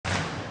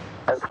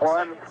That's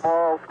one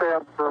small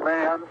step for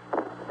man,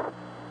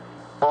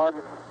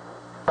 one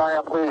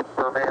giant leap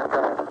for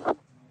mankind.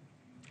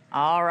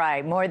 All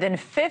right, more than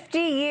 50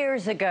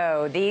 years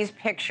ago, these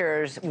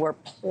pictures were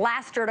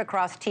plastered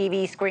across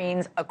TV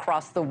screens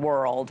across the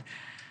world.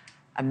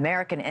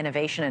 American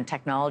innovation and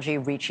technology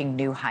reaching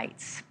new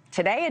heights.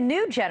 Today, a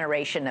new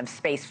generation of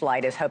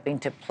spaceflight is hoping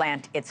to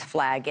plant its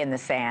flag in the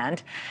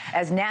sand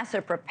as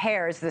NASA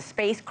prepares the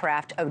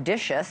spacecraft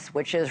Odysseus,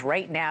 which is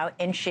right now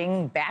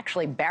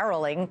actually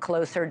barreling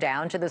closer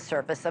down to the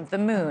surface of the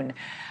moon.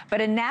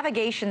 But a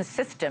navigation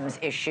systems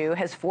issue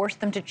has forced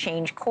them to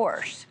change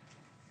course.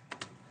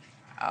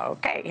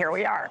 Okay, here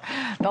we are.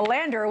 The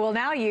lander will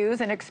now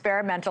use an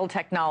experimental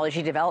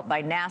technology developed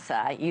by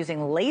NASA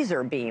using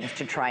laser beams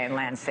to try and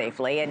land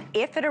safely. And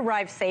if it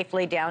arrives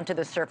safely down to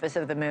the surface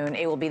of the moon,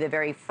 it will be the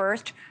very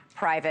first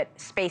private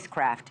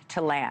spacecraft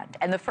to land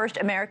and the first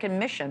American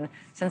mission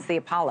since the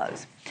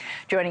Apollos.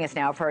 Joining us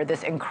now for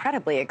this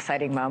incredibly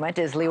exciting moment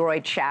is Leroy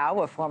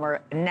Chiao, a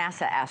former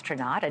NASA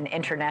astronaut and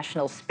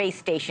International Space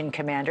Station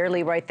commander.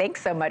 Leroy,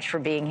 thanks so much for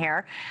being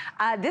here.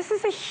 This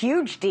is a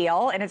huge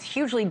deal, and it's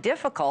hugely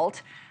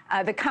difficult.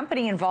 The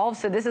company involved,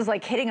 so this is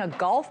like hitting a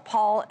golf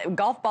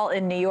ball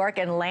in New York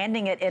and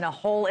landing it in a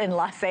hole in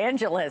Los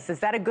Angeles. Is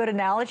that a good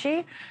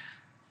analogy?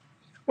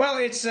 Well,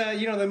 it's,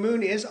 the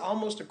moon is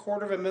almost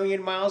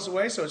 250,000 miles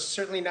away, so it's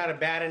certainly not a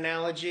bad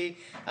analogy.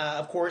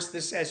 Of course,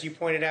 this, as you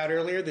pointed out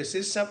earlier, this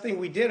is something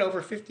we did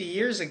over 50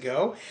 years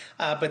ago,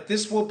 but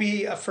this will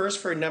be a first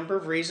for a number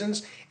of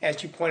reasons.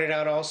 As you pointed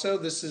out also,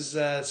 this is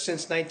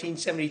since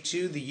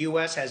 1972, the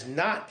U.S. has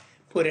not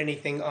put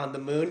anything on the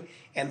moon.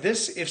 And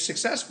this, if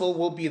successful,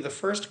 will be the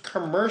first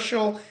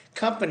commercial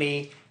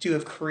company to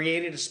have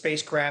created a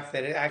spacecraft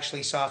that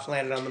actually soft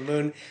landed on the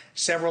moon.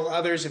 Several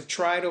others have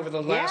tried over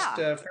the last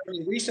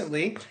fairly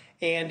recently,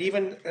 and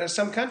even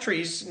some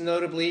countries,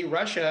 notably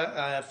Russia,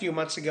 a few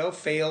months ago,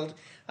 failed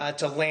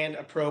to land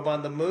a probe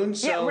on the moon.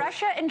 So yeah,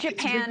 Russia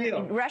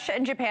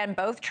and Japan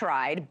both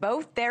tried.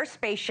 Both their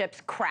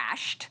spaceships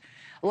crashed.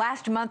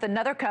 Last month,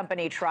 another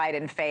company tried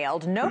and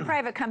failed. No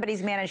private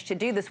companies managed to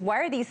do this. Why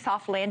are these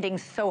soft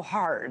landings so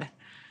hard?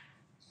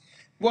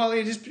 Well,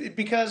 it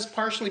is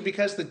partially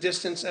because the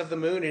distance of the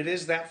moon, it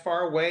is that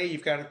far away.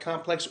 You've got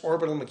complex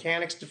orbital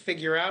mechanics to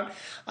figure out.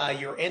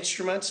 Your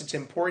instruments, it's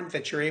important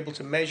that you're able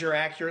to measure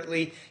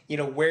accurately,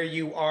 where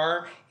you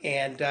are.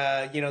 And,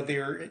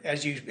 there,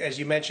 as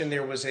you mentioned,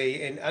 there was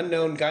an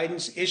unknown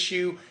guidance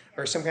issue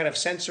or some kind of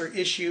sensor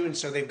issue, and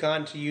so they've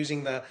gone to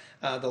using the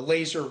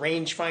laser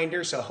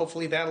rangefinder, so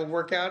hopefully that'll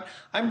work out.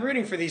 I'm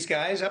rooting for these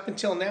guys. Up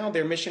until now,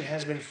 their mission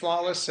has been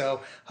flawless,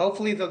 so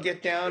hopefully they'll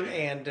get down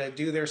and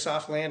do their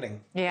soft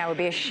landing. Yeah, it would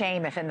be a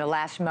shame if in the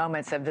last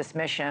moments of this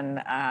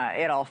mission,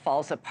 it all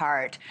falls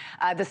apart.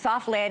 The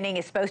soft landing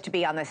is supposed to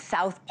be on the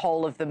south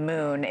pole of the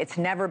moon. It's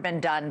never been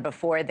done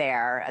before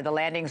there. The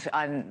landings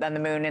on the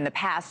moon in the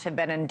past have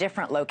been in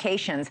different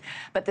locations,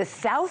 but the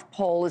south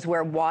pole is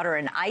where water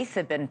and ice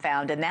have been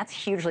found, and that's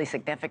hugely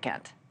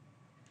significant.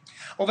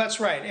 Well, that's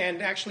right.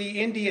 And actually,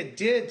 India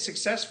did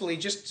successfully,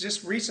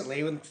 just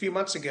recently, a few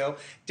months ago,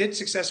 did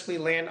successfully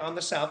land on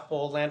the South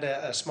Pole, land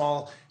a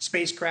small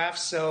spacecraft.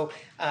 So,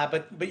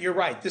 but you're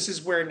right. This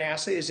is where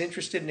NASA is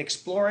interested in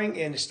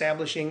exploring and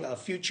establishing a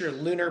future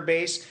lunar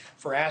base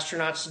for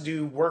astronauts to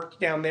do work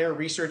down there,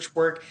 research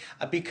work,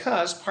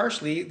 because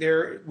partially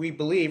there, we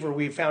believe, or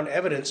we found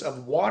evidence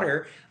of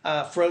water,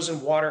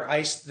 frozen water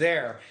ice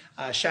there.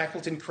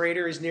 Shackleton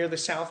Crater is near the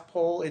South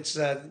Pole. It's,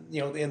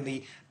 in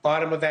the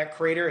bottom of that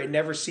crater. It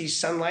never sees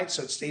sunlight,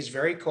 so it stays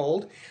very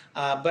cold.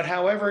 But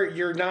however,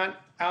 you're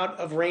not out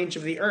of range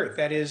of the Earth.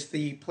 That is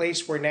the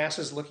place where NASA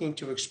is looking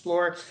to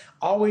explore,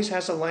 always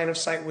has a line of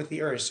sight with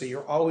the Earth. So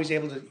you're always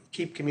able to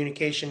keep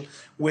communication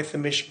with the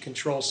Mission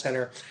Control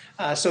Center.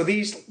 So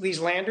these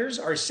landers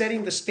are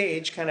setting the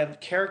stage, kind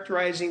of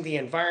characterizing the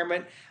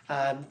environment,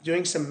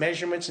 doing some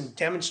measurements and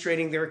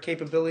demonstrating their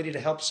capability to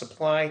help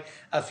supply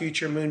a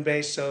future moon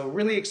base. So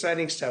really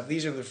exciting stuff.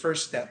 These are the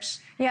first steps.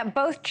 Yeah,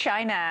 both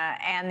China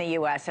and the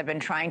U.S. have been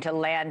trying to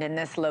land in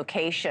this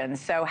location.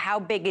 So how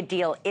big a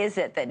deal is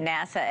it that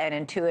NASA and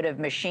Intuitive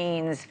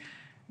Machines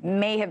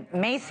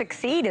may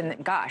succeed in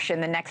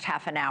the next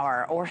half an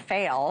hour or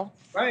fail?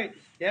 Right.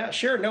 Yeah,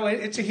 sure. No,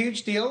 it's a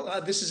huge deal.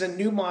 This is a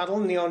new model.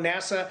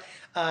 NASA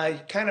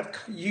kind of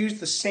used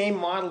the same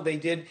model they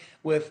did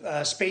with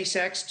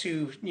SpaceX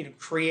to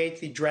create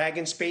the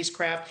Dragon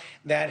spacecraft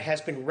that has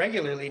been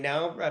regularly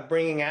now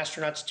bringing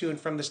astronauts to and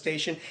from the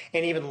station,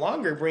 and even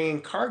longer bringing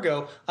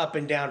cargo up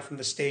and down from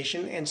the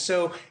station. And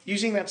so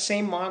using that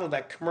same model,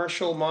 that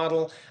commercial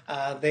model,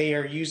 they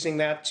are using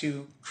that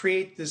to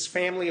create this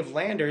family of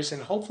landers,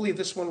 and hopefully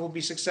this one will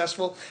be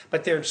successful,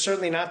 but they're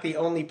certainly not the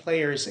only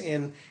players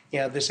in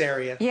this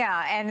area.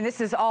 Yeah, and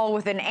this is all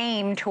with an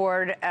aim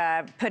toward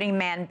putting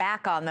man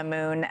back on the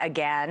moon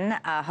again,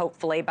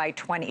 hopefully by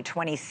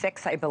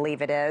 2026, I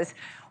believe it is.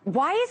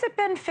 Why has it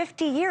been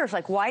 50 years?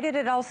 Like, why did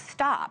it all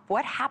stop?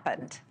 What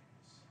happened?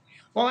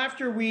 Well,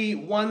 after we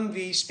won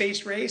the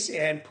space race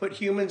and put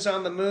humans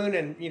on the moon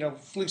and,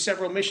 flew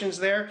several missions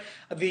there,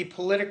 the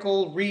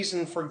political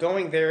reason for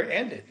going there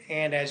ended.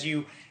 And as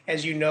you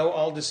know,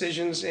 all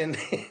decisions in,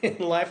 in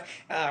life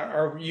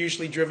are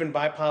usually driven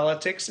by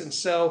politics. And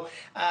so,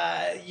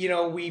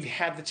 we've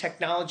had the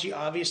technology,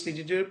 obviously,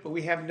 to do it, but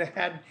we haven't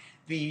had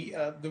the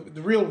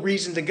real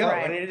reason to go.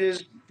 Right. And it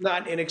is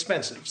not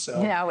inexpensive.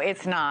 So no,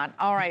 it's not.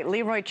 All right,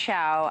 Leroy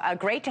Chiao,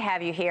 great to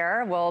have you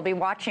here. We'll be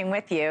watching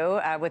with you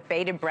with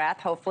bated breath.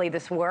 Hopefully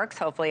this works.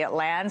 Hopefully it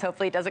lands.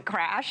 Hopefully it doesn't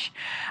crash.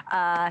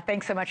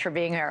 Thanks so much for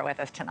being here with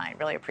us tonight.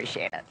 Really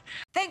appreciate it.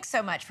 Thanks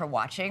so much for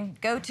watching.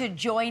 Go to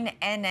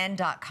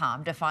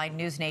joinnn.com to find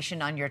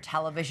NewsNation on your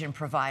television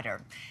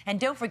provider. And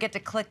don't forget to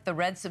click the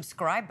red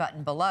subscribe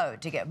button below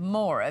to get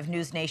more of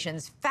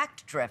NewsNation's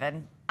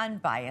fact-driven,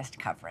 unbiased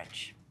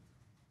coverage.